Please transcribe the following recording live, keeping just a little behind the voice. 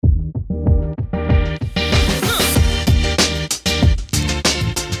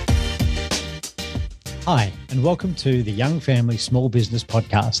Hi, and welcome to the Young Family Small Business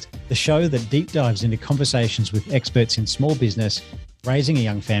Podcast, the show that deep dives into conversations with experts in small business, raising a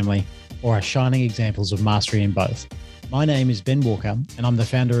young family, or are shining examples of mastery in both. My name is Ben Walker, and I'm the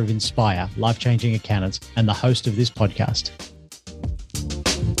founder of Inspire, Life-Changing Accountants, and the host of this podcast.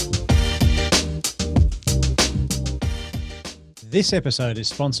 This episode is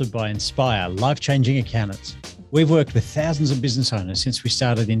sponsored by Inspire, Life-Changing Accountants. We've worked with thousands of business owners since we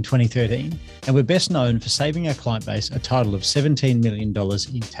started in 2013, and we're best known for saving our client base a total of $17 million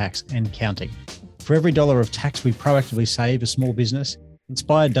in tax and counting. For every dollar of tax we proactively save a small business,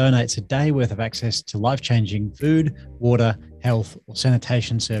 Inspire donates a day worth of access to life-changing food, water, health, or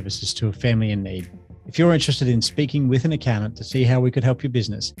sanitation services to a family in need. If you're interested in speaking with an accountant to see how we could help your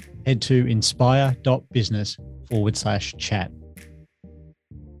business, head to inspire.business/chat.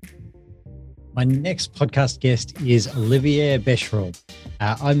 My next podcast guest is Olivier Becherel.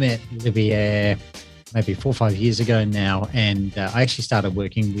 I met Olivier maybe 4 or 5 years ago now, and I actually started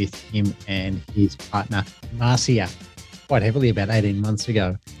working with him and his partner, Marcia, quite heavily about 18 months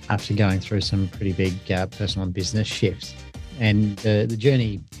ago after going through some pretty big personal and business shifts. And the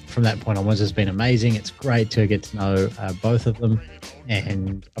journey from that point onwards has been amazing. It's great to get to know both of them.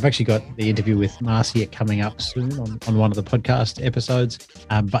 And I've actually got the interview with Marcia coming up soon on one of the podcast episodes.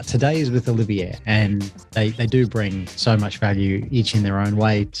 But today is with Olivier, and they do bring so much value each in their own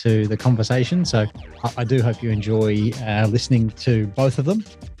way to the conversation. So I do hope you enjoy listening to both of them.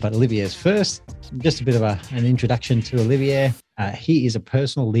 But Olivier's first, just a bit of an introduction to Olivier. He is a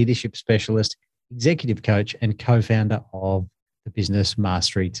personal leadership specialist, executive coach, and co-founder of the business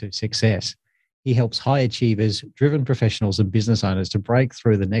Mastery to Success. He helps high achievers, driven professionals, and business owners to break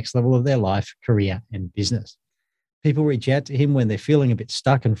through the next level of their life, career, and business. People reach out to him when they're feeling a bit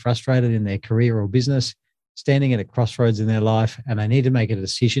stuck and frustrated in their career or business, standing at a crossroads in their life, and they need to make a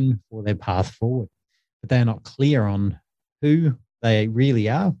decision for their path forward. But they are not clear on who they really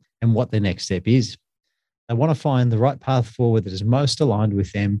are and what their next step is. They want to find the right path forward that is most aligned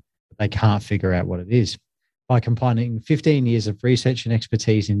with them, but they can't figure out what it is. By combining 15 years of research and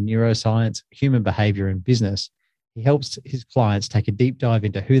expertise in neuroscience, human behavior, and business, he helps his clients take a deep dive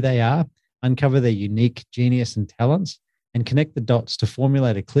into who they are, uncover their unique genius and talents, and connect the dots to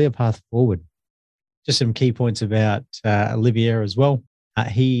formulate a clear path forward. Just some key points about Olivier as well.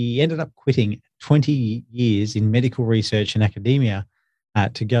 He ended up quitting 20 years in medical research and academia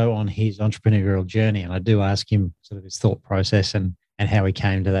to go on his entrepreneurial journey. And I do ask him sort of his thought process and how he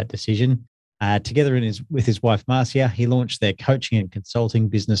came to that decision. Together with his wife, Marcia, he launched their coaching and consulting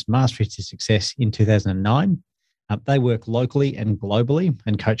business Mastery to Success in 2009. They work locally and globally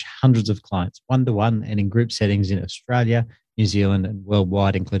and coach hundreds of clients, one-to-one and in group settings in Australia, New Zealand, and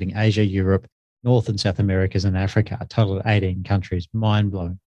worldwide, including Asia, Europe, North and South Americas, and Africa, a total of 18 countries.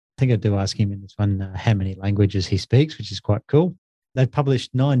 Mind-blowing. I think I do ask him in this one how many languages he speaks, which is quite cool. They've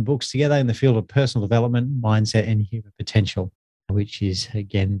published 9 books together in the field of personal development, mindset, and human potential, which is,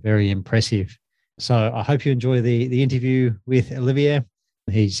 again, very impressive. So I hope you enjoy the interview with Olivier.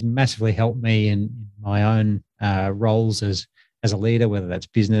 He's massively helped me in my own roles as a leader, whether that's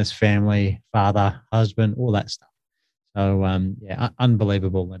business, family, father, husband, all that stuff. So,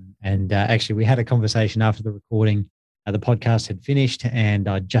 unbelievable. And actually, we had a conversation after the recording. The podcast had finished, and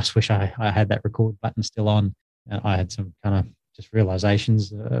I just wish I had that record button still on. I had some kind of just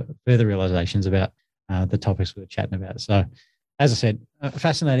further realizations about the topics we were chatting about. So, as I said, a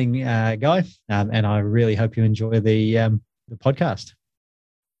fascinating guy, and I really hope you enjoy the podcast.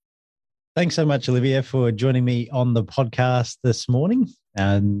 Thanks so much, Olivier, for joining me on the podcast this morning.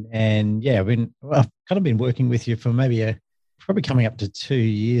 I've kind of been working with you for probably coming up to 2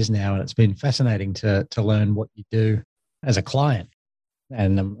 years now, and it's been fascinating to learn what you do as a client.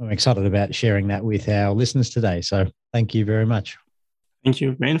 And I'm excited about sharing that with our listeners today. So thank you very much. Thank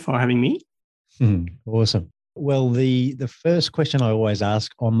you, Ben, for having me. Awesome. Well, the first question I always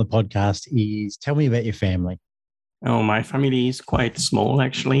ask on the podcast is, tell me about your family. Oh, my family is quite small,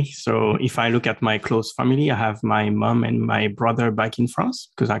 actually. So if I look at my close family, I have my mom and my brother back in France,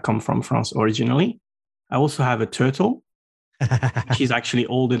 because I come from France originally. I also have a turtle. She's actually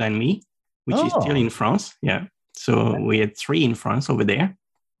older than me, which is still in France. Yeah. So we had 3 in France over there.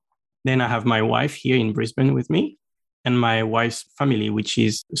 Then I have my wife here in Brisbane with me, and my wife's family, which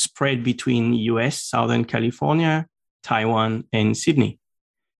is spread between US, Southern California, Taiwan, and Sydney.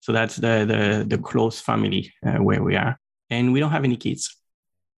 So that's the close family where we are. And we don't have any kids,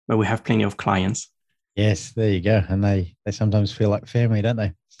 but we have plenty of clients. Yes, there you go. And they sometimes feel like family, don't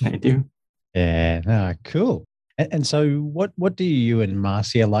they? They do. Yeah, cool. And so what do you and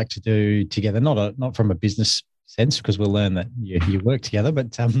Marcia like to do together? Not from a business sense, because we'll learn that you work together,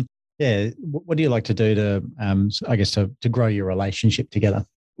 but Yeah. What do you like to do to, I guess, to grow your relationship together?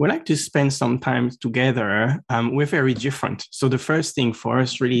 We like to spend some time together. We're very different. So the first thing for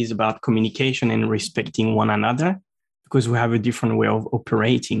us really is about communication and respecting one another because we have a different way of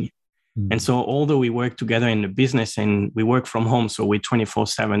operating. And so although we work together in the business and we work from home, so we're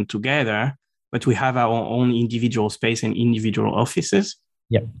 24/7 together, but we have our own individual space and individual offices.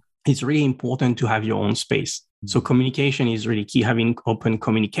 Yep. It's really important to have your own space. So communication is really key, having open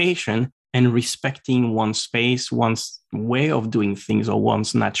communication and respecting one's space, one's way of doing things or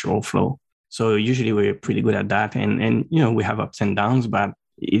one's natural flow. So usually we're pretty good at that. And we have ups and downs, but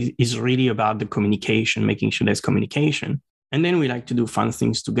it's really about the communication, making sure there's communication. And then we like to do fun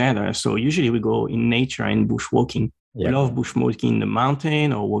things together. So usually we go in nature and bushwalking. Yep. We love bushwalking in the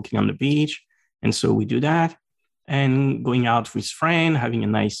mountain or walking on the beach. And so we do that. And going out with friends, having a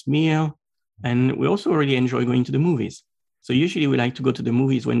nice meal. And we also really enjoy going to the movies. So usually we like to go to the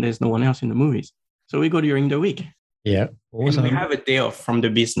movies when there's no one else in the movies. So we go during the week. Yeah. Awesome. And we have a day off from the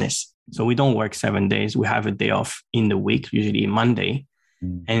business. So we don't work 7 days. We have a day off in the week, usually Monday.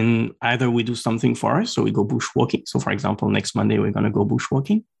 And either we do something for us, so we go bushwalking. So for example, next Monday, we're going to go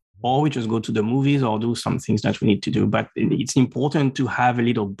bushwalking, or we just go to the movies or do some things that we need to do. But it's important to have a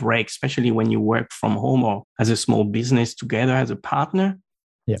little break, especially when you work from home or as a small business together as a partner.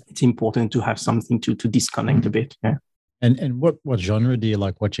 Yeah. It's important to have something to disconnect a bit. Yeah. And what genre do you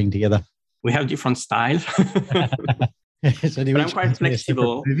like watching together? We have different styles. But I'm quite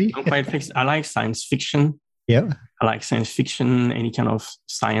flexible. I like science fiction. Yeah. I like science fiction, any kind of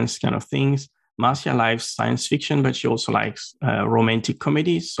science kind of things. Marcia likes science fiction, but she also likes romantic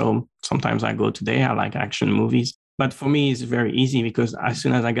comedies. So sometimes I go to there. I like action movies. But for me, it's very easy because as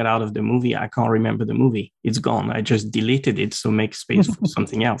soon as I get out of the movie, I can't remember the movie. It's gone. I just deleted it. So make space for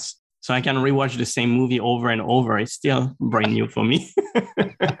something else. So I can rewatch the same movie over and over. It's still brand new for me.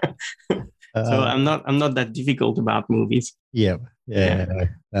 So I'm not that difficult about movies. Yeah.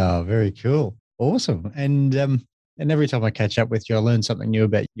 Oh, very cool. Awesome. And every time I catch up with you, I learn something new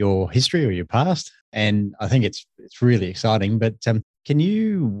about your history or your past. And I think it's really exciting. But can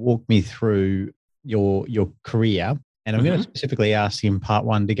you walk me through your career? And I'm going to specifically ask you in part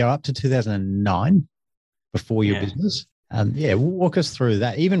one to go up to 2009 before your business. Walk us through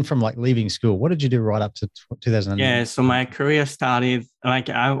that. Even from like leaving school, what did you do right up to 2009? Yeah, so my career started,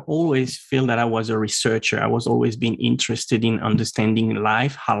 I always feel that I was a researcher. I was always being interested in understanding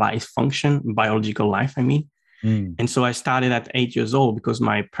life, how life function, biological life, I mean. And so I started at 8 years old because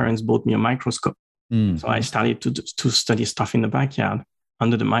my parents bought me a microscope. So I started to study stuff in the backyard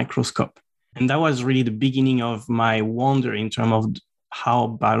under the microscope. And that was really the beginning of my wonder in terms of how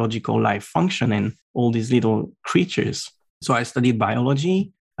biological life function and all these little creatures. So I studied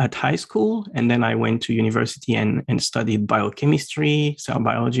biology at high school, and then I went to university and studied biochemistry, cell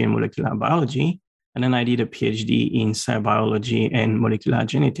biology, and molecular biology. And then I did a PhD in cell biology and molecular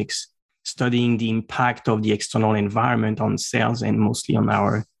genetics, studying the impact of the external environment on cells and mostly on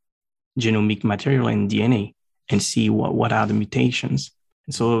our genomic material and DNA, and see what are the mutations.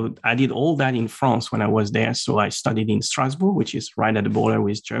 And so I did all that in France when I was there. So I studied in Strasbourg, which is right at the border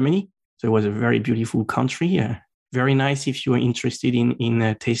with Germany. So it was a very beautiful country. Very nice if you are interested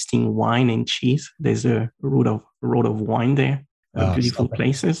in tasting wine and cheese. There's a road of wine there. Beautiful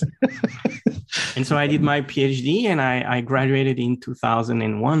places. And so I did my PhD and I graduated in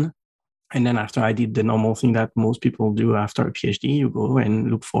 2001. And then after I did the normal thing that most people do after a PhD, you go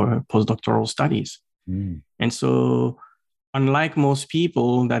and look for postdoctoral studies. And so unlike most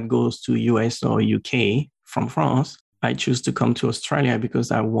people that goes to US or UK from France, I choose to come to Australia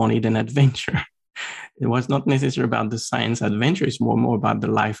because I wanted an adventure. It was not necessarily about the science adventure. It's more about the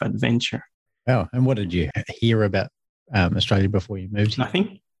life adventure. Oh, and what did you hear about Australia before you moved here?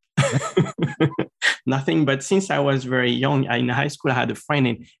 Nothing. Nothing. But since I was very young, in high school, I had a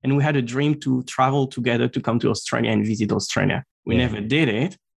friend and we had a dream to travel together to come to Australia and visit Australia. We never did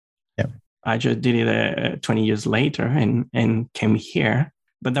it. Yep. I just did it 20 years later and came here.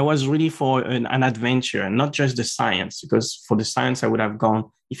 But that was really for an adventure, not just the science, because for the science, I would have gone,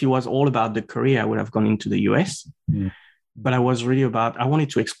 if it was all about the career, I would have gone into the US. But I was really I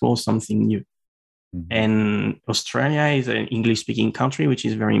wanted to explore something new. And Australia is an English-speaking country, which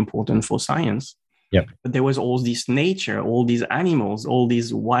is very important for science. Yep. But there was all this nature, all these animals, all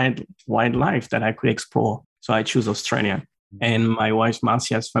this wildlife that I could explore. So I chose Australia. And my wife,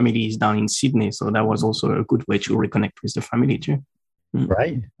 Marcia's family is down in Sydney. So that was also a good way to reconnect with the family too.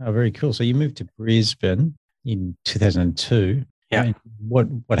 Right. Oh, very cool. So you moved to Brisbane in 2002. Yeah. And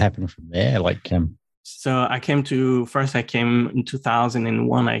what happened from there? So I came in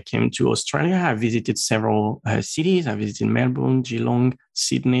 2001. I came to Australia. I visited several cities. I visited Melbourne, Geelong,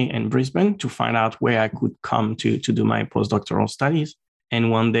 Sydney, and Brisbane to find out where I could come to do my postdoctoral studies.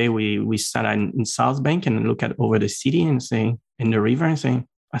 And one day we sat in South Bank and look at over the city and say, in the river and say,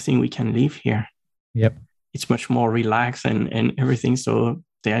 I think we can live here. Yep. It's much more relaxed and everything. So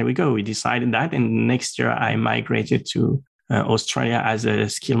there we go. We decided that. And next year I migrated to Australia as a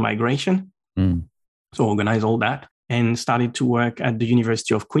skill migration. So organize all that and started to work at the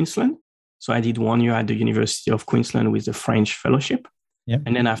University of Queensland. So I did 1 year at the University of Queensland with the French fellowship. Yep.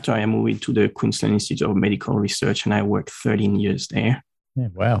 And then after I moved to the Queensland Institute of Medical Research and I worked 13 years there. Yeah,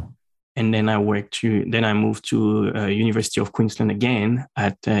 wow. And then I moved to University of Queensland again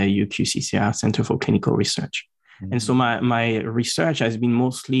at UQCCR Center for Clinical Research. Mm-hmm. And so my research has been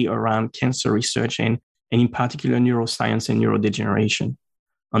mostly around cancer research and in particular neuroscience and neurodegeneration,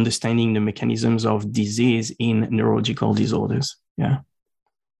 understanding the mechanisms of disease in neurological disorders. Yeah.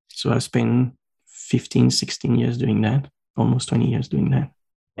 So I spent 15, 16 years doing that, almost 20 years doing that.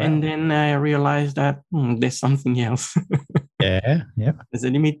 Wow. And then I realized that there's something else. Yeah. There's a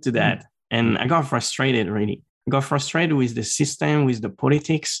limit to that. And I got frustrated, really. I got frustrated with the system, with the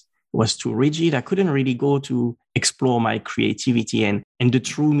politics. It was too rigid. I couldn't really go to explore my creativity and the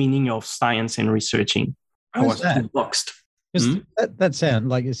true meaning of science and researching. I was too boxed. That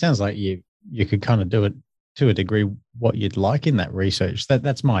sounds like you could kind of do it to a degree what you'd like in that research.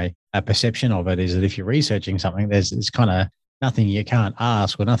 That's my perception of it, is that if you're researching something, there's kind of nothing you can't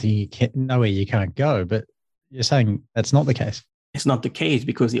ask or nowhere you can't go. But you're saying that's not the case. It's not the case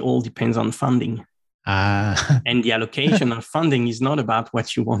because it all depends on funding. And the allocation of funding is not about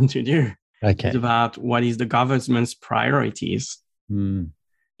what you want to do. Okay. It's about what is the government's priorities.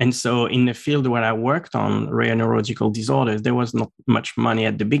 And so in the field where I worked on rare neurological disorders, there was not much money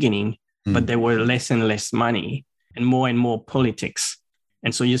at the beginning, but there were less and less money and more politics.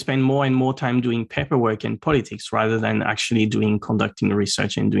 And so you spend more and more time doing paperwork and politics rather than actually conducting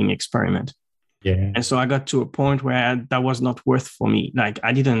research and doing experiment. Yeah. And so I got to a point where that was not worth for me. Like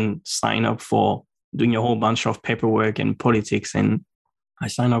I didn't sign up for doing a whole bunch of paperwork and politics. And I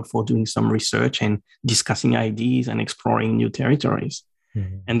signed up for doing some research and discussing ideas and exploring new territories.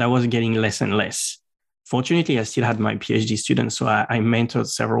 Mm-hmm. And that was getting less and less. Fortunately, I still had my PhD students. So I mentored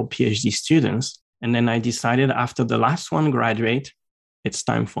several PhD students. And then I decided after the last one graduate, it's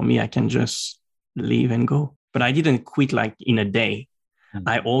time for me. I can just leave and go. But I didn't quit like in a day. Mm-hmm.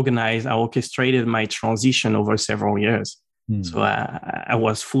 I orchestrated my transition over several years. Mm-hmm. So I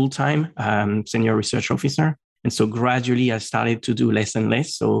was full-time senior research officer. And so gradually I started to do less and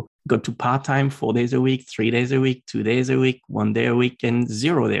less. So got to part-time 4 days a week, 3 days a week, 2 days a week, 1 day a week, and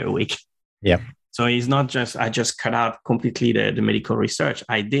 0 day a week. Yeah. So it's not just, I just cut out completely the medical research.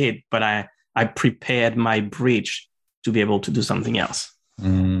 I did, but I prepared my bridge to be able to do something else.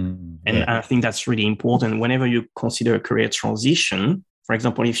 And I think that's really important. Whenever you consider a career transition, for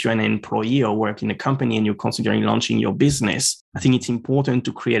example, if you're an employee or work in a company and you're considering launching your business, I think it's important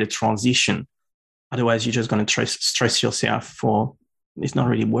to create a transition. Otherwise, you're just going to stress yourself it's not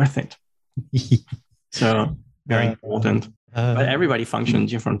really worth it. So very important. But everybody functions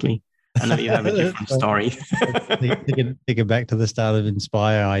differently. I know you have a different story. Thinking back to the start of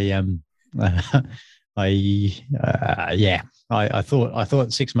Inspire, I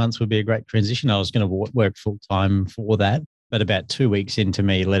thought 6 months would be a great transition. I was going to work full time for that, but about 2 weeks into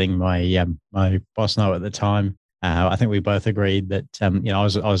me letting my my boss know at the time, I think we both agreed that I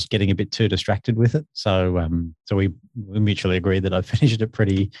was getting a bit too distracted with it. So we mutually agreed that I finished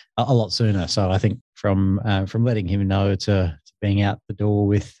it a lot sooner. So I think from letting him know to being out the door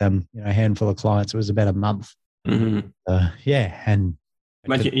with a handful of clients, it was about a month. Mm-hmm.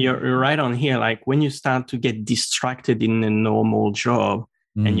 But you're right on here. Like when you start to get distracted in a normal job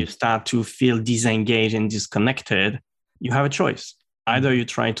and you start to feel disengaged and disconnected, you have a choice. Either you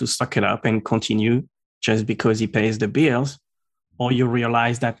try to suck it up and continue just because he pays the bills, or you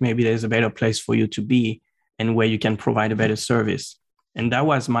realize that maybe there's a better place for you to be and where you can provide a better service. And that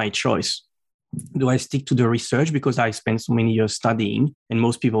was my choice. Do I stick to the research because I spent so many years studying and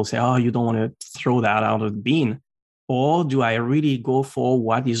most people say, oh, you don't want to throw that out of the bin? Or do I really go for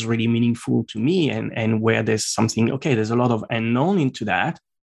what is really meaningful to me and where there's something, okay, there's a lot of unknown into that,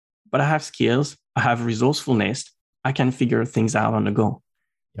 but I have skills, I have resourcefulness, I can figure things out on the go.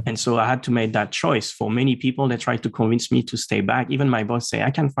 Yep. And so I had to make that choice. For many people, they tried to convince me to stay back. Even my boss say,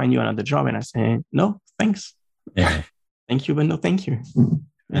 I can find you another job. And I say, no, thanks. Yeah. Thank you, but no, thank you.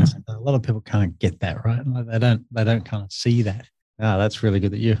 Yeah. A lot of people can't get that, right? Like they don't kind of see that. That's really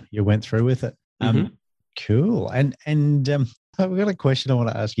good that you went through with it. Cool. And We've got a question I want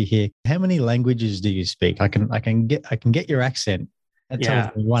to ask you here. How many languages do you speak? I can get your accent. That tells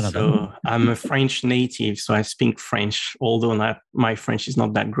Yeah. me one of them. So I'm a French native, so I speak French, although my French is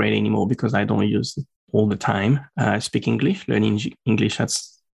not that great anymore because I don't use it all the time. I speak English, learning English at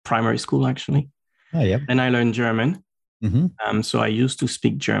primary school, actually. Oh, yeah. Then I learned German. Mm-hmm. So I used to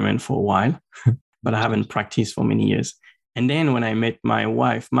speak German for a while, but I haven't practiced for many years. And then when I met my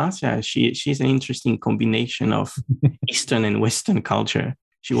wife, Marcia, she's an interesting combination of Eastern and Western culture.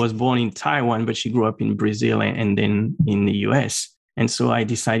 She was born in Taiwan, but she grew up in Brazil and then in the US. And so I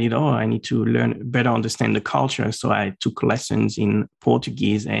decided, I need to better understand the culture. So I took lessons in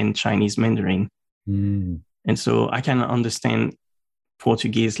Portuguese and Chinese Mandarin. Mm. And so I can understand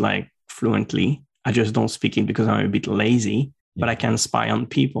Portuguese like fluently. I just don't speak it because I'm a bit lazy, but I can spy on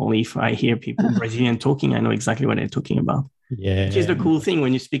people. If I hear people Brazilian talking, I know exactly what they're talking about. Yeah. Which is the cool thing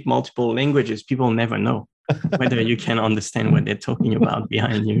when you speak multiple languages, people never know whether you can understand what they're talking about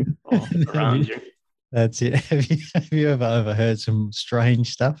behind you or around you. That's it. Have you ever overheard some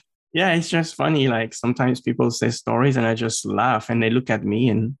strange stuff? Yeah, it's just funny. Like sometimes people say stories and I just laugh and they look at me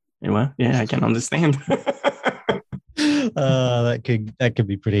and well, yeah, I can understand. That could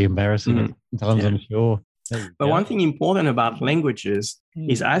be pretty embarrassing sometimes, I'm sure. But one thing important about languages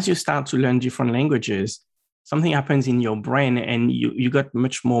is as you start to learn different languages, something happens in your brain and you got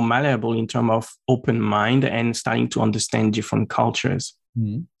much more malleable in terms of open mind and starting to understand different cultures.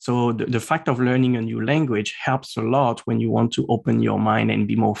 So the fact of learning a new language helps a lot when you want to open your mind and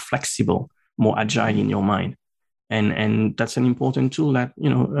be more flexible, more agile in your mind. And that's an important tool that,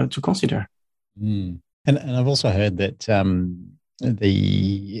 to consider. And I've also heard that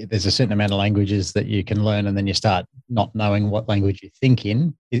there's a certain amount of languages that you can learn and then you start not knowing what language you think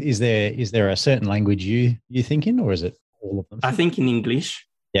in. Is there a certain language you think in, or is it all of them? I think in English.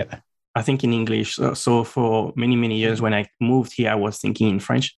 Yep. I think in English. So for many, many years when I moved here, I was thinking in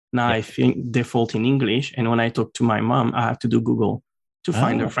French. Now I think default in English. And when I talk to my mom, I have to do Google to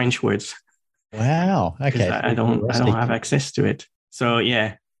find the French words. Wow. Okay. I don't have access to it. So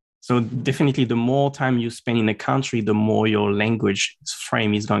yeah. So definitely the more time you spend in a country, the more your language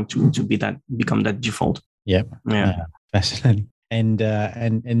frame is going to become that default. Yep. Yeah. Fascinating. And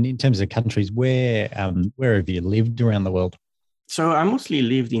in terms of countries, where have you lived around the world? So I mostly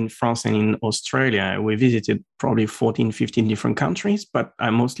lived in France and in Australia. We visited probably 14, 15 different countries, but I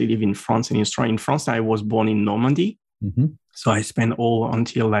mostly live in France and in Australia. In France, I was born in Normandy. So I spent all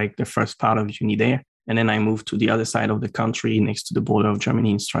until like the first part of uni there. And then I moved to the other side of the country next to the border of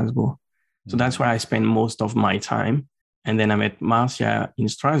Germany in Strasbourg. So that's where I spent most of my time. And then I met Marcia in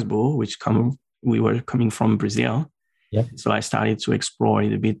Strasbourg, we were coming from Brazil. Yep. So I started to explore a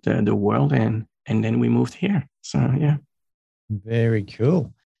little bit the world and then we moved here. So yeah. Very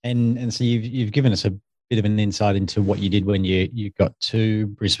cool. And so you've given us a bit of an insight into what you did when you got to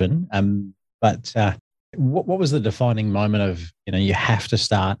Brisbane. But what was the defining moment of, you have to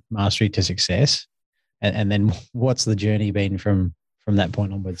start Mastery to Success? And then what's the journey been from that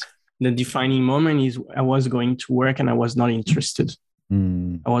point onwards? The defining moment is I was going to work and I was not interested.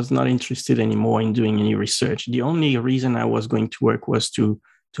 I was not interested anymore in doing any research. The only reason I was going to work was to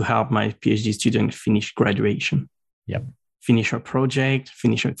help my PhD student finish graduation. Yep. Finish a project,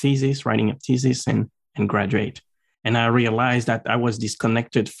 finish a thesis, writing a thesis, and graduate. And I realized that I was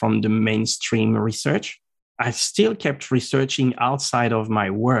disconnected from the mainstream research. I still kept researching outside of my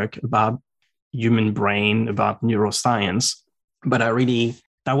work about human brain, about neuroscience. But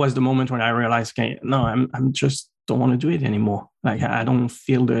that was the moment when I realized, okay, no, I'm just don't want to do it anymore. Like I don't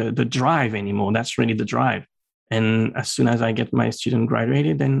feel the drive anymore. That's really the drive. And as soon as I get my student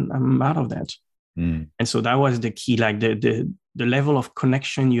graduated, then I'm out of that. And so that was the key, like the level of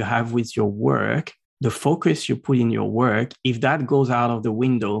connection you have with your work, the focus you put in your work. If that goes out of the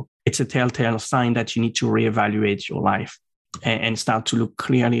window, it's a telltale sign that you need to reevaluate your life and start to look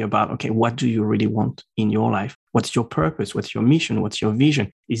clearly about, okay, what do you really want in your life? What's your purpose? What's your mission? What's your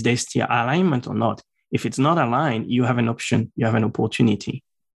vision? Is there still alignment or not? If it's not aligned, you have an option, you have an opportunity.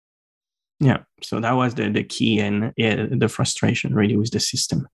 Yeah. So that was the key and the frustration really with the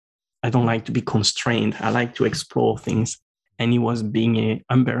system. I don't like to be constrained. I like to explore things. And it was being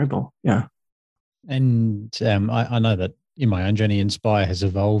unbearable. Yeah. And I know that in my own journey, Inspire has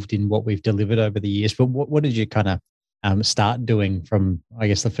evolved in what we've delivered over the years. But what did you kind of start doing from, I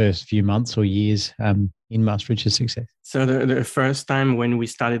guess, the first few months or years in Mastery to Success? So the first time when we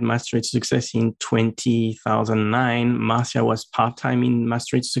started Mastery to Success in 2009, Marcia was part-time in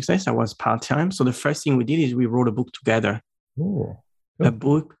Mastery to Success. I was part-time. So the first thing we did is we wrote a book together. Oh. A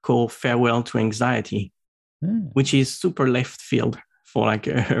book called Farewell to Anxiety, which is super left field for like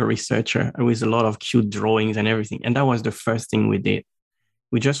a researcher with a lot of cute drawings and everything. And that was the first thing we did.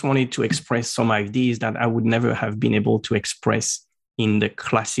 We just wanted to express some ideas that I would never have been able to express in the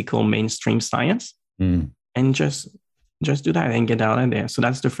classical mainstream science, and just do that and get out there. So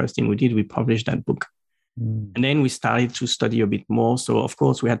that's the first thing we did. We published that book. And then we started to study a bit more. So of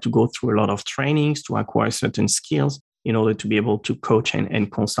course, we had to go through a lot of trainings to acquire certain skills in order to be able to coach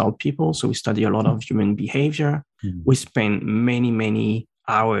and consult people. So we study a lot of human behavior. We spent many, many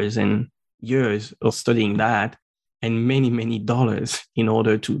hours and years of studying that, and many, many dollars in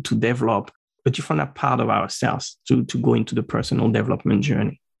order to develop a different part of ourselves, to go into the personal development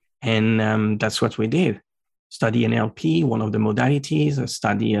journey. And that's what we did. Study NLP, one of the modalities,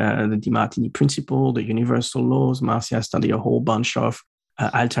 study the DiMartini principle, the universal laws. Marcia studied a whole bunch of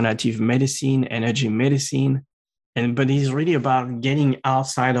alternative medicine, energy medicine. But it's really about getting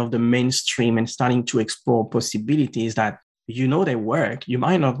outside of the mainstream and starting to explore possibilities that they work. You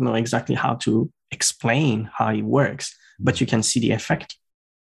might not know exactly how to explain how it works, but you can see the effect.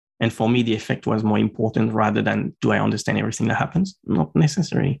 And for me, the effect was more important rather than do I understand everything that happens? Not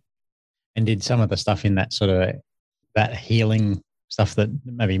necessarily. And did some of the stuff in that sort of that healing stuff that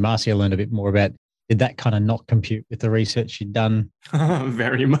maybe Marcia learned a bit more about, did that kind of not compute with the research you'd done?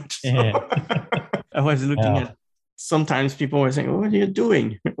 Very much so. Yeah. I was looking at, sometimes people were saying, what are you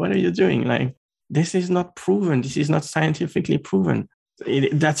doing? What are you doing? Like, this is not proven. This is not scientifically proven.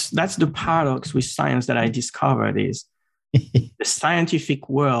 That's the paradox with science that I discovered is the scientific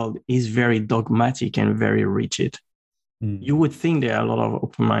world is very dogmatic and very rigid. You would think there are a lot of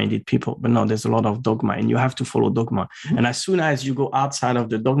open-minded people, but no, there's a lot of dogma and you have to follow dogma. And as soon as you go outside of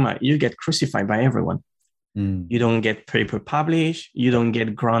the dogma, you get crucified by everyone. You don't get paper published. You don't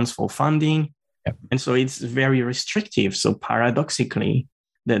get grants for funding. Yep. And so it's very restrictive. So paradoxically,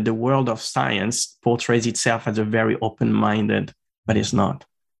 the world of science portrays itself as a very open-minded, but it's not.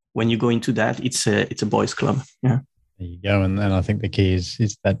 When you go into that, it's a boys' club. Yeah. There you go. And I think the key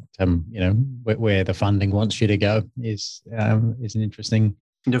is that, where the funding wants you to go is an interesting.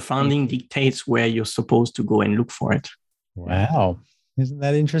 The funding dictates where you're supposed to go and look for it. Wow. Isn't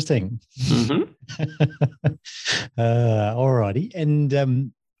that interesting? All righty. And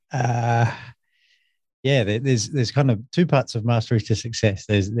there's kind of two parts of Mastery to Success.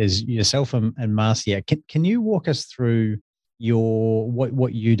 There's yourself and Marcia. Can you walk us through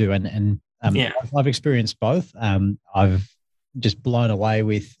what you do? I've experienced both. I've just blown away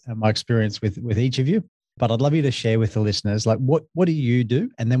with my experience with each of you. But I'd love you to share with the listeners, like, what do you do?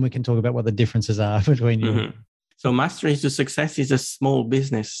 And then we can talk about what the differences are between you. So Mastery to Success is a small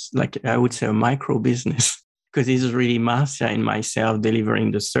business, like I would say a micro business, because it's really Marcia and myself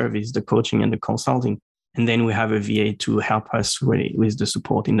delivering the service, the coaching and the consulting. And then we have a VA to help us really with the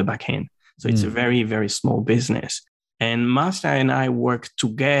support in the back end. So it's a very, very small business. And Marcia and I work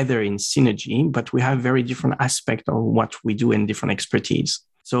together in synergy, but we have very different aspects of what we do and different expertise.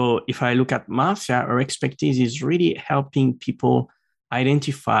 So if I look at Marcia, her expertise is really helping people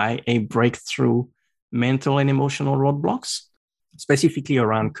identify and break through mental and emotional roadblocks, specifically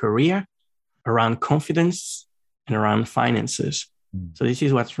around career, around confidence, and around finances. So this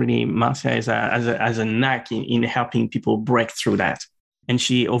is what's really Marcia is as a knack in helping people break through that. And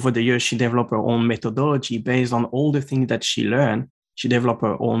she, over the years, she developed her own methodology based on all the things that she learned. She developed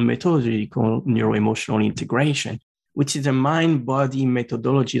her own methodology called neuroemotional integration, which is a mind-body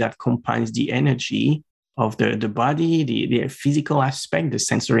methodology that combines the energy of the body, the physical aspect, the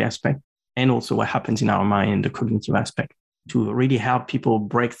sensory aspect, and also what happens in our mind, the cognitive aspect, to really help people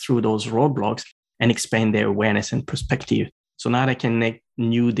break through those roadblocks and expand their awareness and perspective. So now they can make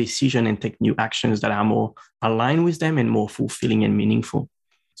new decisions and take new actions that are more aligned with them and more fulfilling and meaningful.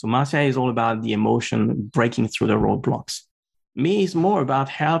 So Marcia is all about the emotion, breaking through the roadblocks. Me is more about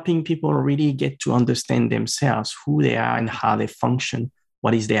helping people really get to understand themselves, who they are and how they function,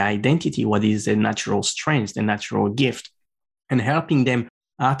 what is their identity, what is their natural strength, their natural gift, and helping them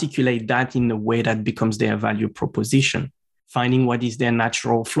articulate that in a way that becomes their value proposition. Finding what is their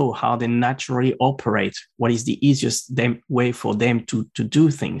natural flow, how they naturally operate, what is the easiest way for them to do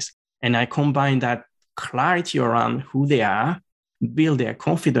things. And I combine that clarity around who they are, build their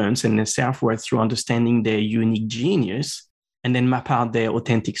confidence and their self-worth through understanding their unique genius, and then map out their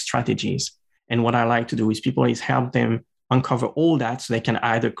authentic strategies. And what I like to do with people is help them uncover all that so they can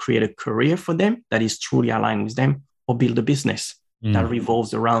either create a career for them that is truly aligned with them or build a business that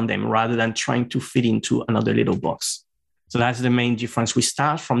revolves around them rather than trying to fit into another little box. So that's the main difference. We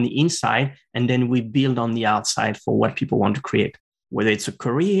start from the inside and then we build on the outside for what people want to create, whether it's a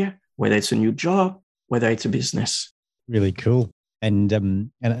career, whether it's a new job, whether it's a business. Really cool.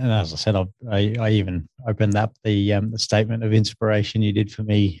 And as I said, I even opened up the statement of inspiration you did for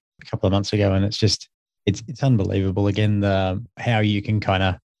me a couple of months ago, and it's unbelievable. Again, how you can kind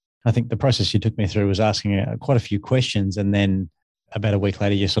of, I think the process you took me through was asking quite a few questions, and then about a week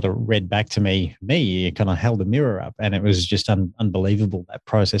later, you sort of read back to me, you kind of held a mirror up, and it was just unbelievable, that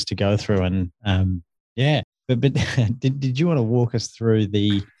process to go through. And yeah, but did you want to walk us through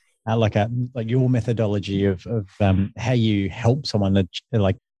the like your methodology of how you help someone to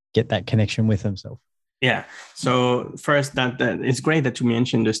like get that connection with themselves? Yeah. So first, that it's great that you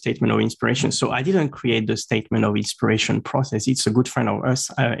mentioned the statement of inspiration. So I didn't create the statement of inspiration process. It's a good friend of us,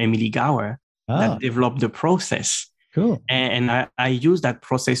 Emily Gower, that developed the process. Cool. And I use that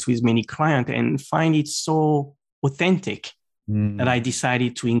process with many clients and find it so authentic that I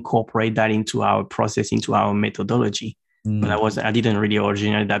decided to incorporate that into our process, into our methodology. But I didn't really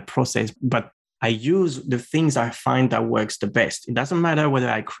originate that process, but I use the things I find that works the best. It doesn't matter whether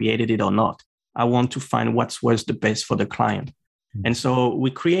I created it or not. I want to find what works the best for the client. And so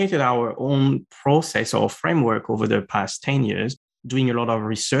we created our own process or framework over the past 10 years, doing a lot of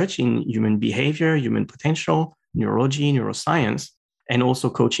research in human behavior, human potential, neurology, neuroscience, and also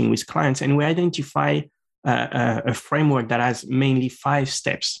coaching with clients. And we identify a framework that has mainly 5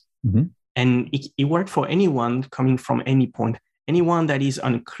 steps. And it worked for anyone coming from any point, anyone that is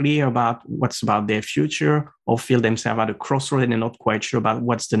unclear about what's about their future or feel themselves at a crossroad and they're not quite sure about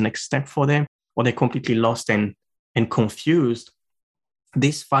what's the next step for them, or they're completely lost and confused.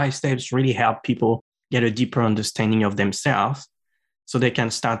 These 5 steps really help people get a deeper understanding of themselves so they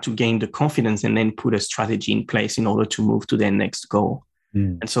can start to gain the confidence and then put a strategy in place in order to move to their next goal.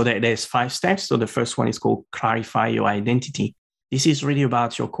 And so there's 5 steps. So the first one is called clarify your identity. This is really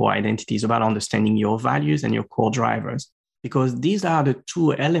about your core identity. It's about understanding your values and your core drivers, because these are the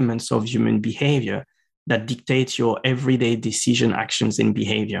 2 elements of human behavior that dictate your everyday decision, actions, and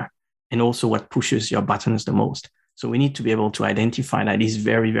behavior, and also what pushes your buttons the most. So we need to be able to identify that. Is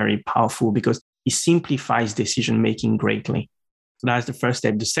very, very powerful because it simplifies decision-making greatly. So that's the first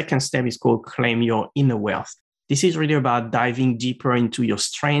step. The second step is called claim your inner wealth. This is really about diving deeper into your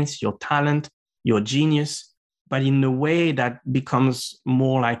strengths, your talent, your genius, but in a way that becomes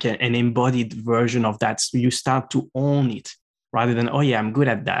more like an embodied version of that. So you start to own it rather than, oh yeah, I'm good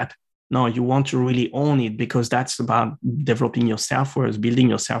at that. No, you want to really own it because that's about developing your self-worth, building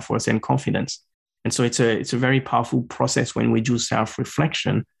your self-worth and confidence. And so it's a very powerful process when we do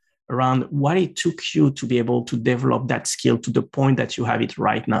self-reflection around what it took you to be able to develop that skill to the point that you have it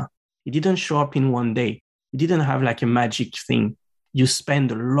right now. It didn't show up in one day. You didn't have like a magic thing. You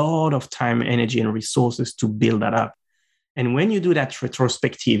spend a lot of time, energy, and resources to build that up. And when you do that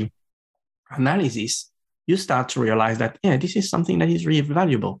retrospective analysis, you start to realize that, yeah, this is something that is really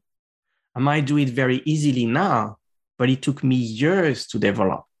valuable. I might do it very easily now, but it took me years to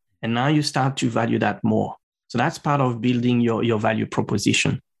develop. And now you start to value that more. So that's part of building your value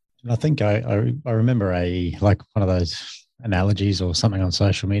proposition. And I think I remember one of those analogies or something on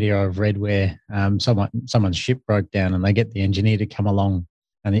social media I've read where someone's ship broke down and they get the engineer to come along,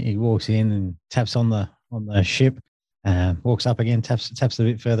 and he walks in and taps on the ship, walks up again, taps a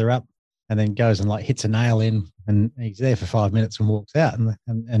bit further up, and then goes and like hits a nail in, and he's there for 5 minutes and walks out,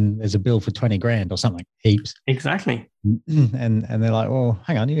 and there's a bill for 20 grand or something, heaps. Exactly. And they're like, well,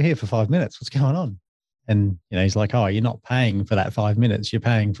 hang on, you're here for 5 minutes. What's going on? And he's like, oh, you're not paying for that 5 minutes. You're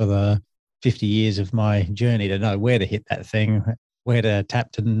paying for the 50 years of my journey to know where to hit that thing, where to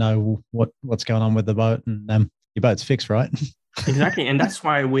tap to know what's going on with the boat, and your boat's fixed, right? Exactly. And that's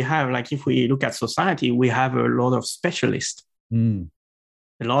why we have, like, if we look at society, we have a lot of specialists. A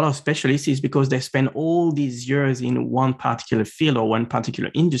lot of specialists is because they spend all these years in one particular field or one particular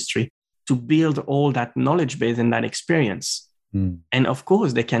industry to build all that knowledge base and that experience. And of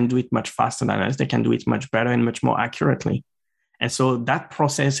course, they can do it much faster than us. They can do it much better and much more accurately. And so that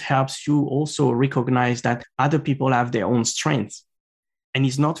process helps you also recognize that other people have their own strengths. And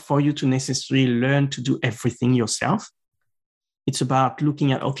it's not for you to necessarily learn to do everything yourself. It's about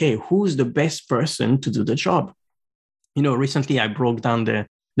looking at, okay, who's the best person to do the job? Recently I broke down the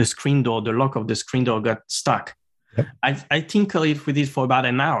screen door, the lock of the screen door got stuck. Yep. I tinkered with it for about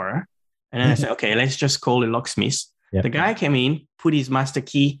an hour. And then I said, okay, let's just call a locksmith. Yep. The guy came in, put his master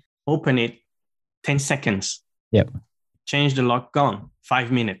key, open it, 10 seconds. Yep. Change the lock, gone,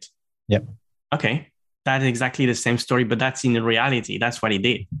 5 minutes. Yep. Okay. That's exactly the same story, but that's in reality. That's what he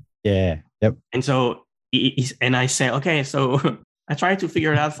did. Yeah. Yep. And so, and I say, okay, so I tried to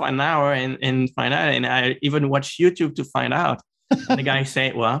figure it out for an hour and find out. And I even watched YouTube to find out. And the guy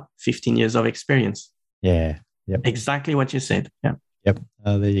said, well, 15 years of experience. Yeah. Yep. Exactly what you said. Yeah. Yep.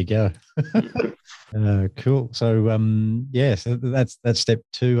 There you go. Cool. So, so that's step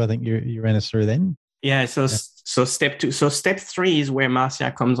two. I think you ran us through then. Yeah. So step two. So step three is where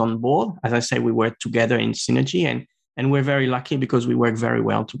Marcia comes on board. As I say, we work together in synergy, and we're very lucky because we work very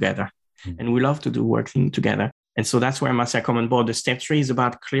well together, and we love to do working together. And so that's where Marcia comes on board. The step three is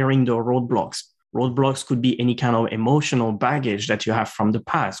about clearing the roadblocks. Roadblocks could be any kind of emotional baggage that you have from the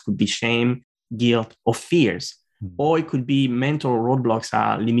past. Could be shame, guilt, or fears. Or it could be mental roadblocks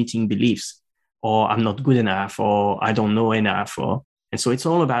are limiting beliefs, or I'm not good enough, or I don't know enough. And so it's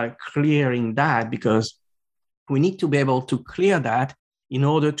all about clearing that, because we need to be able to clear that in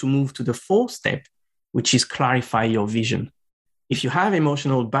order to move to the fourth step, which is clarify your vision. If you have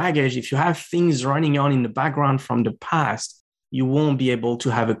emotional baggage, if you have things running on in the background from the past, you won't be able to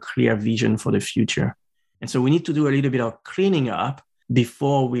have a clear vision for the future. And so we need to do a little bit of cleaning up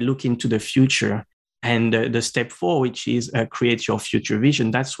before we look into the future. And the step four, which is create your future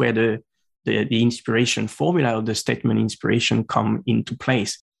vision, that's where the inspiration formula or the statement inspiration come into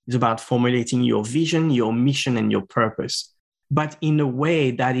place. It's about formulating your vision, your mission, and your purpose, but in a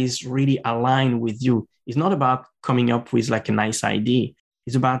way that is really aligned with you. It's not about coming up with like a nice idea.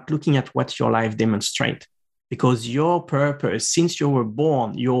 It's about looking at what your life demonstrates, because your purpose, since you were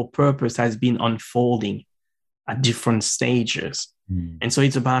born, your purpose has been unfolding at different stages. And so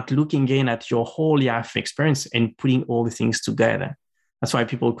it's about looking again at your whole life experience and putting all the things together. That's why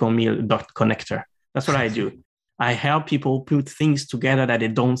people call me a dot connector. That's what I do. I help people put things together that they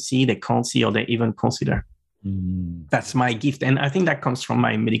don't see, they can't see, or they even consider. That's my gift. And I think that comes from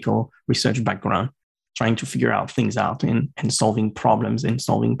my medical research background, trying to figure out things out and solving problems and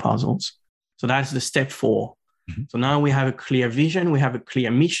solving puzzles. So that's the step four. So now we have a clear vision, we have a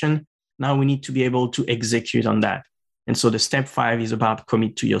clear mission. Now we need to be able to execute on that. And so the step five is about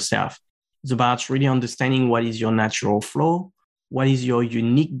commit to yourself. It's about really understanding what is your natural flow, what is your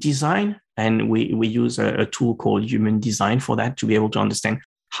unique design. And we use a tool called human design for that, to be able to understand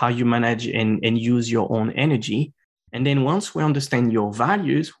how you manage and use your own energy. And then once we understand your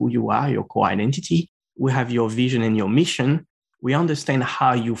values, who you are, your core identity, we have your vision and your mission. We understand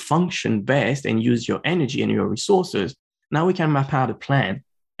how you function best and use your energy and your resources. Now we can map out a plan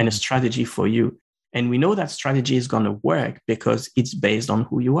and a strategy for you. And we know that strategy is going to work because it's based on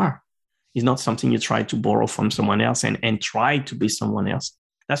who you are. It's not something you try to borrow from someone else and try to be someone else.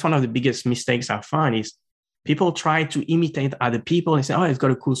 That's one of the biggest mistakes I find is people try to imitate other people and say, oh, it's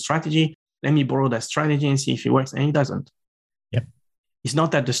got a cool strategy. Let me borrow that strategy and see if it works. And it doesn't. Yep. It's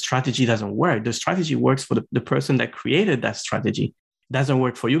not that the strategy doesn't work. The strategy works for the person that created that strategy. It doesn't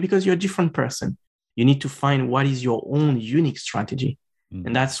work for you because you're a different person. You need to find what is your own unique strategy.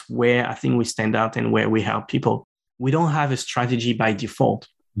 And that's where I think we stand out and where we help people. We don't have a strategy by default,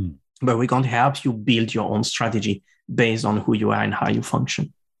 but we're going to help you build your own strategy based on who you are and how you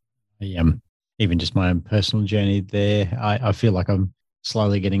function. Even just my own personal journey there, I feel like I'm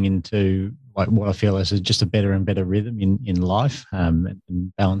slowly getting into like what I feel is just a better and better rhythm in life, and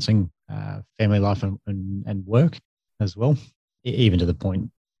balancing family life and work as well, even to the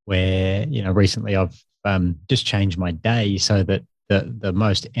point where, recently I've just changed my day so that the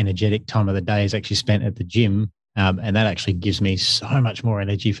most energetic time of the day is actually spent at the gym. And that actually gives me so much more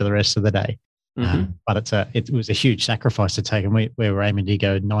energy for the rest of the day. But it was a huge sacrifice to take. And we were aiming to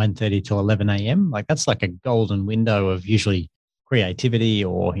go 9:30 till 11 a.m. Like that's like a golden window of usually creativity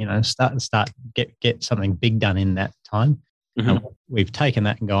or, get something big done in that time. And we've taken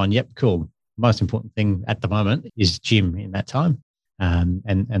that and gone, yep, cool. Most important thing at the moment is gym in that time. And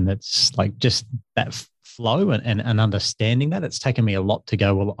that's like just that flow and understanding that. It's taken me a lot to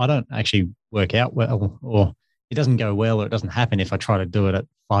go, well, I don't actually work out well, or it doesn't go well, or it doesn't happen if I try to do it at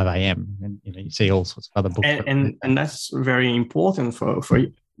 5 a.m. And you see all sorts of other books. And that's very important for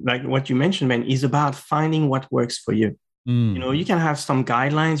you. Like what you mentioned, Ben, is about finding what works for you. You can have some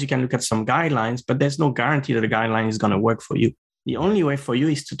guidelines, you can look at some guidelines, but there's no guarantee that the guideline is going to work for you. The only way for you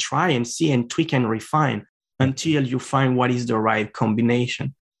is to try and see and tweak and refine until you find what is the right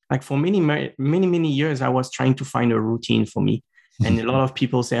combination. Like for many years, I was trying to find a routine for me. And a lot of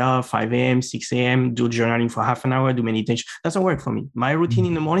people say, 5 a.m., 6 a.m., do journaling for half an hour, do meditation. Doesn't work for me. My routine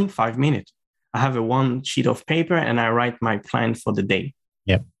in the morning, 5 minutes. I have one sheet of paper and I write my plan for the day.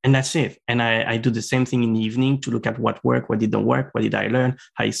 Yep. And that's it. And I do the same thing in the evening to look at what worked, what didn't work, what did I learn,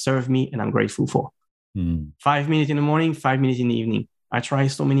 how it served me, and I'm grateful for. 5 minutes in the morning, 5 minutes in the evening. I tried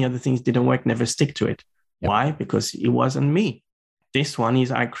so many other things, didn't work, never stick to it. Yep. Why? Because it wasn't me. This one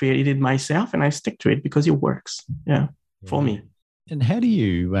is I created it myself and I stick to it because it works. Yeah. For me. And how do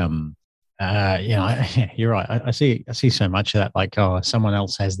you, you're right. I see so much of that, like, someone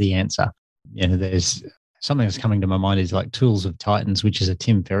else has the answer. There's something that's coming to my mind is like Tools of Titans, which is a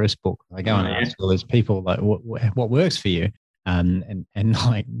Tim Ferriss book. I go and ask all these people like, what works for you? And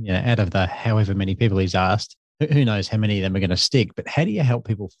like, out of the however many people he's asked, who knows how many of them are going to stick? But how do you help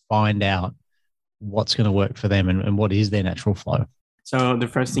people find out what's going to work for them and what is their natural flow? So the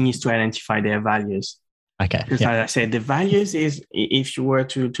first thing is to identify their values. Okay. Because as I said, the values is, if you were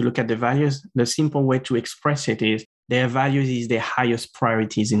to look at the values, the simple way to express it is their values is their highest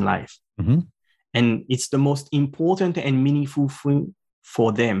priorities in life. Mm-hmm. And it's the most important and meaningful thing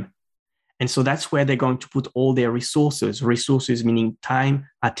for them. And so that's where they're going to put all their resources meaning time,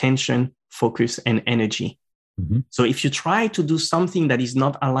 attention, focus, and energy. Mm-hmm. So if you try to do something that is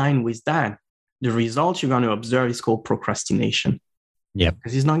not aligned with that, the result you're going to observe is called procrastination. Yeah.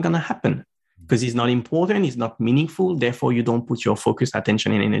 Because it's not going to happen. Because it's not important, it's not meaningful. Therefore, you don't put your focus,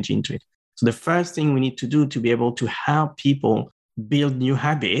 attention, and energy into it. So the first thing we need to do to be able to help people build new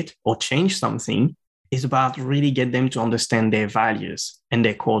habit or change something is about really get them to understand their values and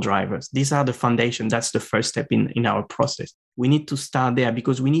their core drivers. These are the foundation. That's the first step in our process. We need to start there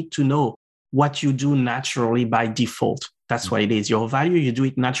because we need to know what you do naturally by default. That's what it is. Your value, you do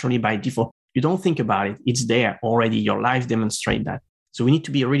it naturally by default. You don't think about it. It's there already. Your life demonstrates that. So we need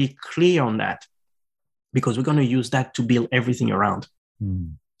to be really clear on that because we're going to use that to build everything around.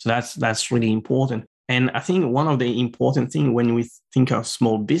 Mm. So that's really important. And I think one of the important things when we think of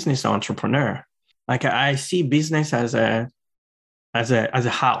small business entrepreneur, like I see business as a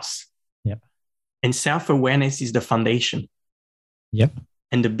house. Yep. And self-awareness is the foundation. Yep.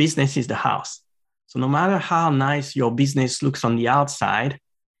 And the business is the house. So no matter how nice your business looks on the outside,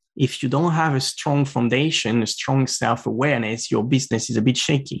 if you don't have a strong foundation, a strong self-awareness, your business is a bit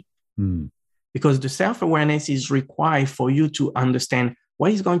shaky. Mm. Because the self-awareness is required for you to understand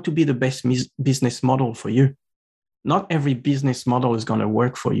what is going to be the best business model for you. Not every business model is going to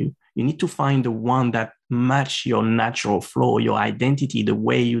work for you. You need to find the one that match your natural flow, your identity, the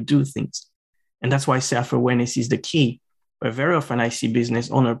way you do things. And that's why self-awareness is the key. But very often I see business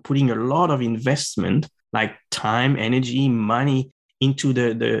owner putting a lot of investment, like time, energy, money, into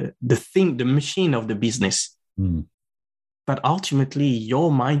the machine of the business. Mm. But ultimately,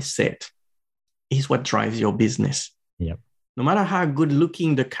 your mindset is what drives your business. Yep. No matter how good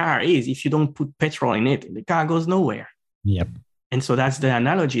looking the car is, if you don't put petrol in it, the car goes nowhere. Yep. And so that's the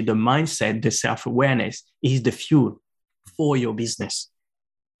analogy. The mindset, the self-awareness is the fuel for your business.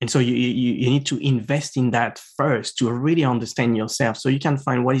 And so you need to invest in that first to really understand yourself so you can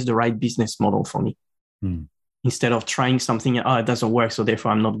find what is the right business model for me. Mm. Instead of trying something, it doesn't work, so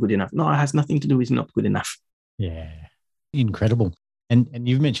therefore I'm not good enough. No, it has nothing to do with not good enough. Yeah. Incredible. And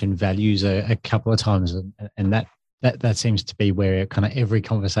you've mentioned values a couple of times, and that seems to be where kind of every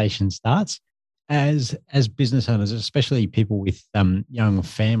conversation starts. As business owners, especially people with young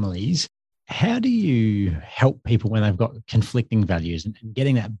families, how do you help people when they've got conflicting values and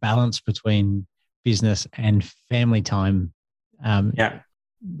getting that balance between business and family time?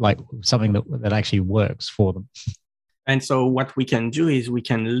 Like something that actually works for them. And so what we can do is we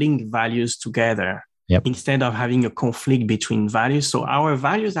can link values together. Yep. Instead of having a conflict between values. So our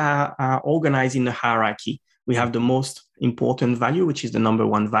values are organized in a hierarchy. We have the most important value, which is the number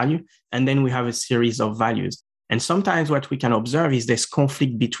one value. And then we have a series of values. And sometimes what we can observe is there's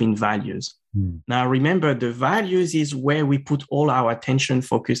conflict between values. Mm. Now, remember, the values is where we put all our attention,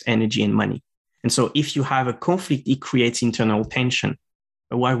 focus, energy, and money. And so if you have a conflict, it creates internal tension.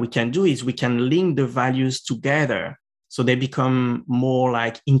 But what we can do is we can link the values together so they become more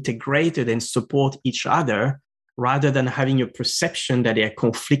like integrated and support each other rather than having a perception that they are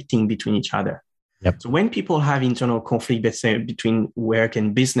conflicting between each other. Yep. So when people have internal conflict, let's say between work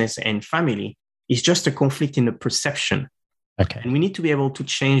and business and family, it's just a conflict in the perception. Okay. And we need to be able to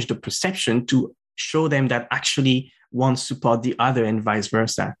change the perception to show them that actually one support the other and vice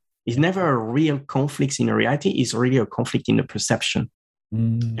versa. It's never a real conflict in reality. It's really a conflict in the perception.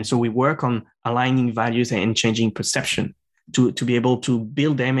 Mm. And so we work on aligning values and changing perception to be able to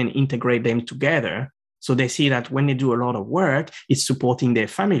build them and integrate them together. So they see that when they do a lot of work, it's supporting their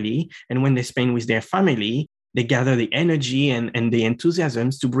family. And when they spend with their family, they gather the energy and the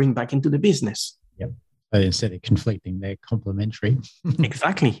enthusiasms to bring back into the business. Yep. So instead of conflicting, they're complementary.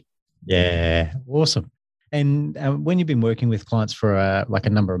 Exactly. Yeah. Awesome. And when you've been working with clients for like a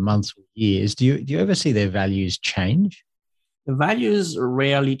number of months or years, do you ever see their values change? The values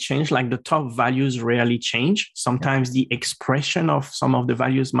rarely change, like the top values rarely change. Sometimes the expression of some of the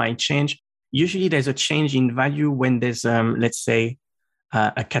values might change. Usually there's a change in value when there's, let's say,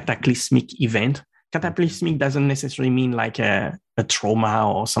 a cataclysmic event. Cataclysmic doesn't necessarily mean like a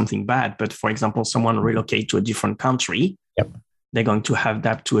trauma or something bad, but for example, someone relocate to a different country. Yep. they're going to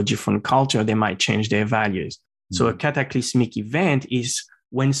adapt to a different culture. They might change their values. So a cataclysmic event is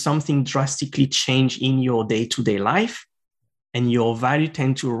when something drastically changes in your day-to-day life and your value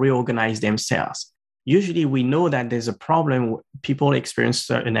tend to reorganize themselves. Usually we know that there's a problem. People experience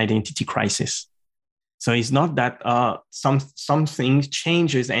an identity crisis. So it's not that something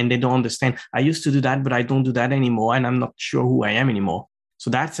changes and they don't understand. I used to do that, but I don't do that anymore. And I'm not sure who I am anymore. So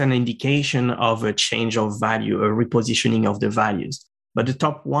that's an indication of a change of value, a repositioning of the values. But the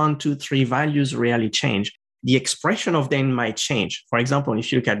top 1, 2, 3 values rarely change. The expression of them might change. For example,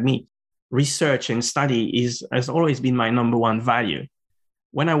 if you look at me, research and study has always been my number 1 value.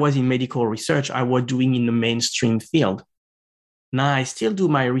 When I was in medical research, I was doing in the mainstream field. Now I still do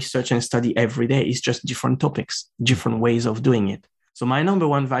my research and study every day. It's just different topics, different ways of doing it. So my number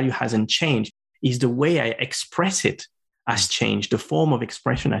 1 value hasn't changed. It's the way I express it has changed. The form of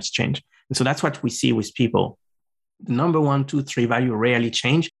expression has changed. And so that's what we see with people. The number 1, 2, 3 value rarely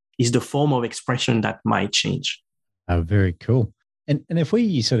change. Is the form of expression that might change. Oh, very cool. And if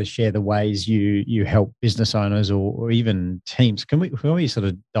we sort of share the ways you help business owners or even teams, can we sort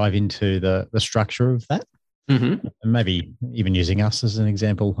of dive into the structure of that? Mm-hmm. And maybe even using us as an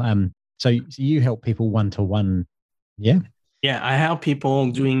example. So you help people one-to-one, yeah? Yeah, I help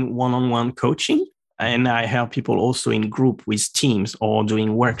people doing one-on-one coaching, and I help people also in group with teams or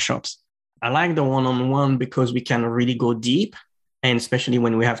doing workshops. I like the one-on-one because we can really go deep. And especially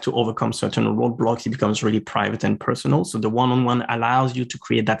when we have to overcome certain roadblocks, it becomes really private and personal. So the one-on-one allows you to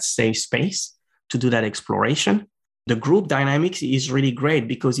create that safe space to do that exploration. The group dynamics is really great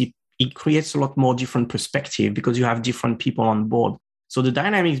because it creates a lot more different perspective because you have different people on board. So the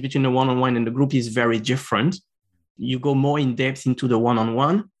dynamics between the one-on-one and the group is very different. You go more in depth into the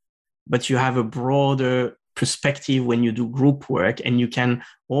one-on-one, but you have a broader perspective when you do group work and you can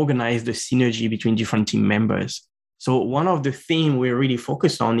organize the synergy between different team members. So one of the themes we're really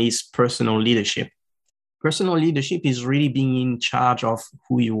focused on is personal leadership. Personal leadership is really being in charge of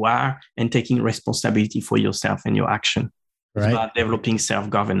who you are and taking responsibility for yourself and your action. Right. It's about developing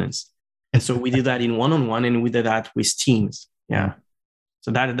self-governance. And so we did that in one-on-one and we did that with teams. Yeah. So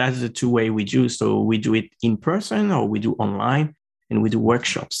that's the 2 ways we do. So we do it in person or we do online and we do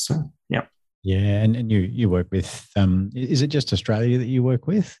workshops. So, yeah. Yeah, and you work with, is it just Australia that you work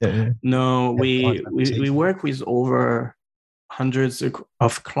with? No, we work with over hundreds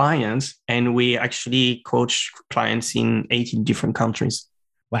of clients, and we actually coach clients in 18 different countries.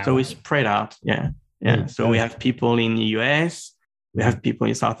 Wow. So we spread out, yeah. So we have people in the US, we have people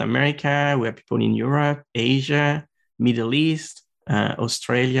in South America, we have people in Europe, Asia, Middle East,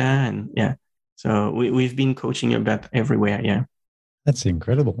 Australia, and yeah. So we've been coaching about everywhere, yeah. That's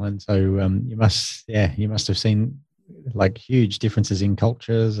incredible. And so you must have seen like huge differences in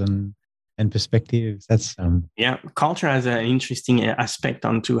cultures and perspectives. That's culture has an interesting aspect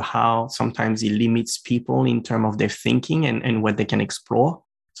onto how sometimes it limits people in terms of their thinking and what they can explore.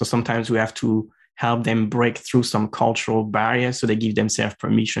 So sometimes we have to help them break through some cultural barriers so they give themselves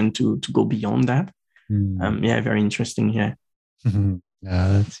permission to go beyond that. Very interesting. Yeah.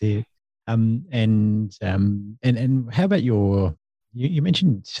 That's it. And how about you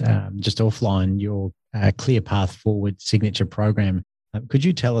mentioned just offline your Clear Path Forward signature program. Could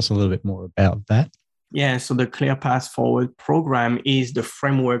you tell us a little bit more about that? Yeah, so the Clear Path Forward program is the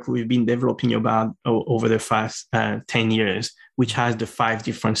framework we've been developing about over the past 10 years, which has the 5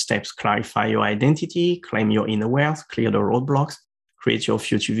 different steps: clarify your identity, claim your inner wealth, clear the roadblocks, create your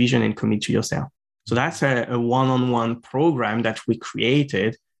future vision, and commit to yourself. So that's a one-on-one program that we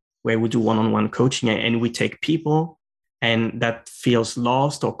created where we do one-on-one coaching and we take people and that feels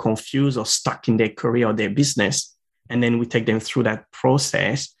lost or confused or stuck in their career or their business. And then we take them through that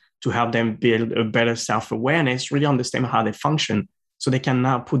process to help them build a better self-awareness, really understand how they function, so they can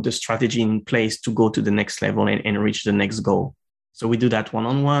now put the strategy in place to go to the next level and reach the next goal. So we do that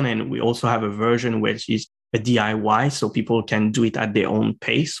one-on-one, and we also have a version which is a DIY, so people can do it at their own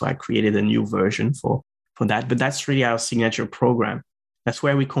pace. So I created a new version for that, but that's really our signature program. That's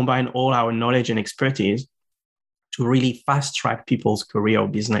where we combine all our knowledge and expertise to really fast-track people's career or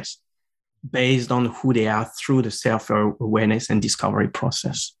business based on who they are through the self-awareness and discovery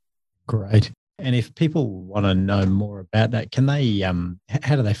process. Great. And if people want to know more about that, can they,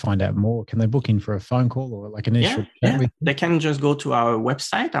 how do they find out more? Can they book in for a phone call or like an initial chat with you? They can just go to our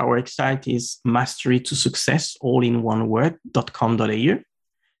website. Our website is masterytosuccess.com.au.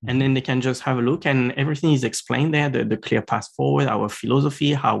 And then they can just have a look and everything is explained there, the clear path forward, our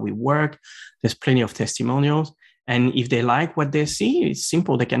philosophy, how we work. There's plenty of testimonials. And if they like what they see, it's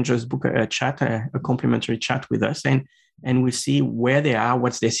simple. They can just book a chat, a complimentary chat with us, and we'll see where they are,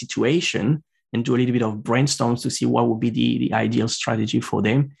 what's their situation, and do a little bit of brainstorms to see what would be the ideal strategy for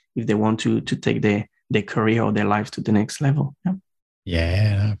them if they want to take their career or their life to the next level. Yeah.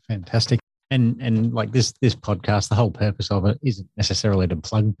 Yeah, fantastic. And like this podcast, the whole purpose of it isn't necessarily to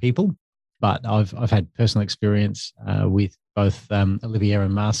plug people, but I've had personal experience with both Olivier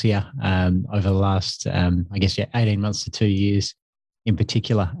and Marcia over the last 18 months to 2 years in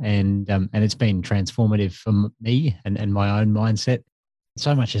particular, and it's been transformative for me and my own mindset.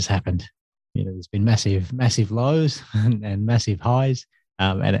 So much has happened. There's been massive lows and massive highs,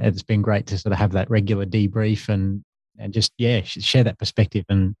 and it's been great to sort of have that regular debrief and just share that perspective.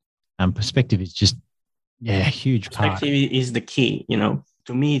 And perspective is just a huge part. Perspective is the key.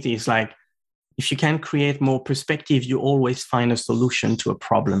 To me, it is like if you can create more perspective, you always find a solution to a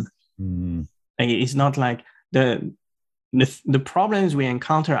problem. It's not like the problems we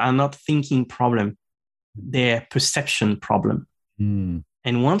encounter are not thinking problem, they're perception problem.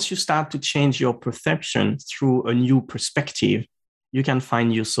 And once you start to change your perception through a new perspective, you can find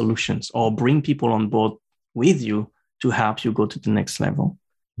new solutions or bring people on board with you to help you go to the next level.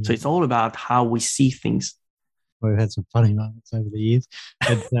 Yeah. So it's all about how we see things. We've had some funny moments over the years,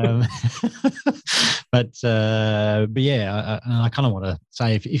 but yeah, I kind of want to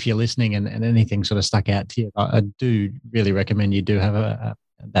say if you're listening and anything sort of stuck out to you, I do really recommend you do have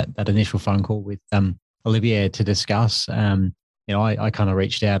that initial phone call with Olivier to discuss. I kind of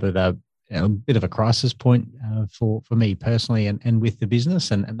reached out at a bit of a crisis point for me personally and with the business,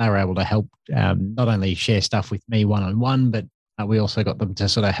 and they were able to help not only share stuff with me one-on-one, but we also got them to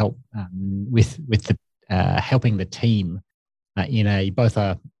sort of help with the helping the team in both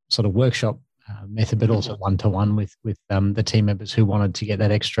a sort of workshop method, but also one-to-one with the team members who wanted to get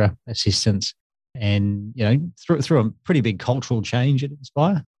that extra assistance. And through a pretty big cultural change at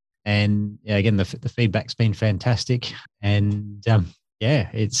Inspire. And again, the feedback's been fantastic, and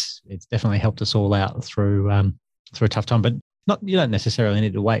it's definitely helped us all out through a tough time. But you don't necessarily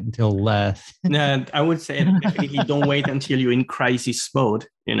need to wait until. No, I would say definitely don't wait until you're in crisis mode.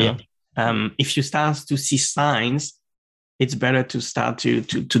 Yeah. If you start to see signs, it's better to start to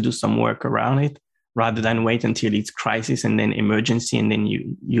do some work around it rather than wait until it's crisis and then emergency, and then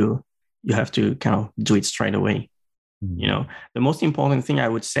you have to kind of do it straight away. The most important thing I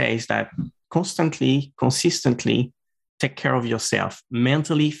would say is that consistently take care of yourself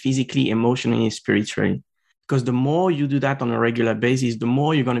mentally, physically, emotionally, and spiritually. Because the more you do that on a regular basis, the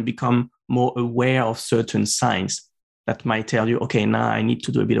more you're going to become more aware of certain signs that might tell you, okay, now I need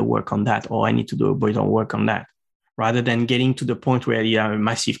to do a bit of work on that, or I need to do a bit of work on that, rather than getting to the point where you have a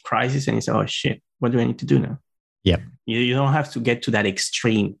massive crisis and you say, oh shit, what do I need to do now? Yeah. You don't have to get to that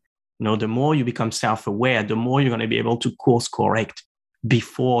extreme. The more you become self-aware, the more you're going to be able to course correct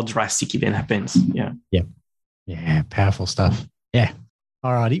before drastic event happens. Yeah. Yeah. Yeah. Powerful stuff. Yeah.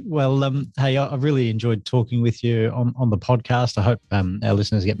 All righty. Well, hey, I've really enjoyed talking with you on the podcast. I hope our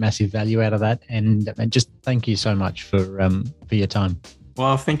listeners get massive value out of that. And just thank you so much for your time.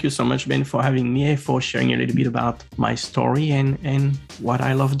 Well, thank you so much, Ben, for having me, for sharing a little bit about my story and what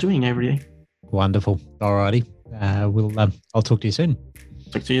I love doing every day. Wonderful. All righty. I'll talk to you soon.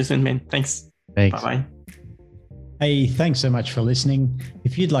 Talk to you soon, man. Thanks. Bye-bye. Hey, thanks so much for listening.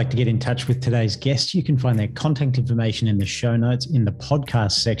 If you'd like to get in touch with today's guest, you can find their contact information in the show notes in the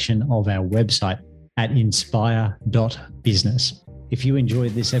podcast section of our website at inspire.business. If you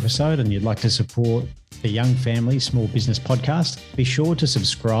enjoyed this episode and you'd like to support the Young Family Small Business Podcast, be sure to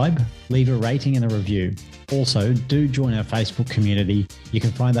subscribe, leave a rating and a review. Also, do join our Facebook community. You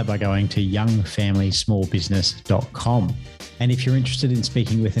can find that by going to youngfamilysmallbusiness.com. And if you're interested in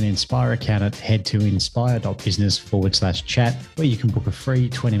speaking with an Inspire accountant, head to inspire.business/chat, where you can book a free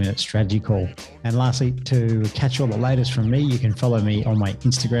 20-minute strategy call. And lastly, to catch all the latest from me, you can follow me on my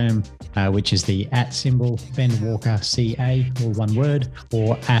Instagram, which is the @BenWalkerCA, all one word,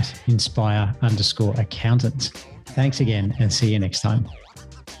 or @Inspire_accountant. Thanks again, and see you next time.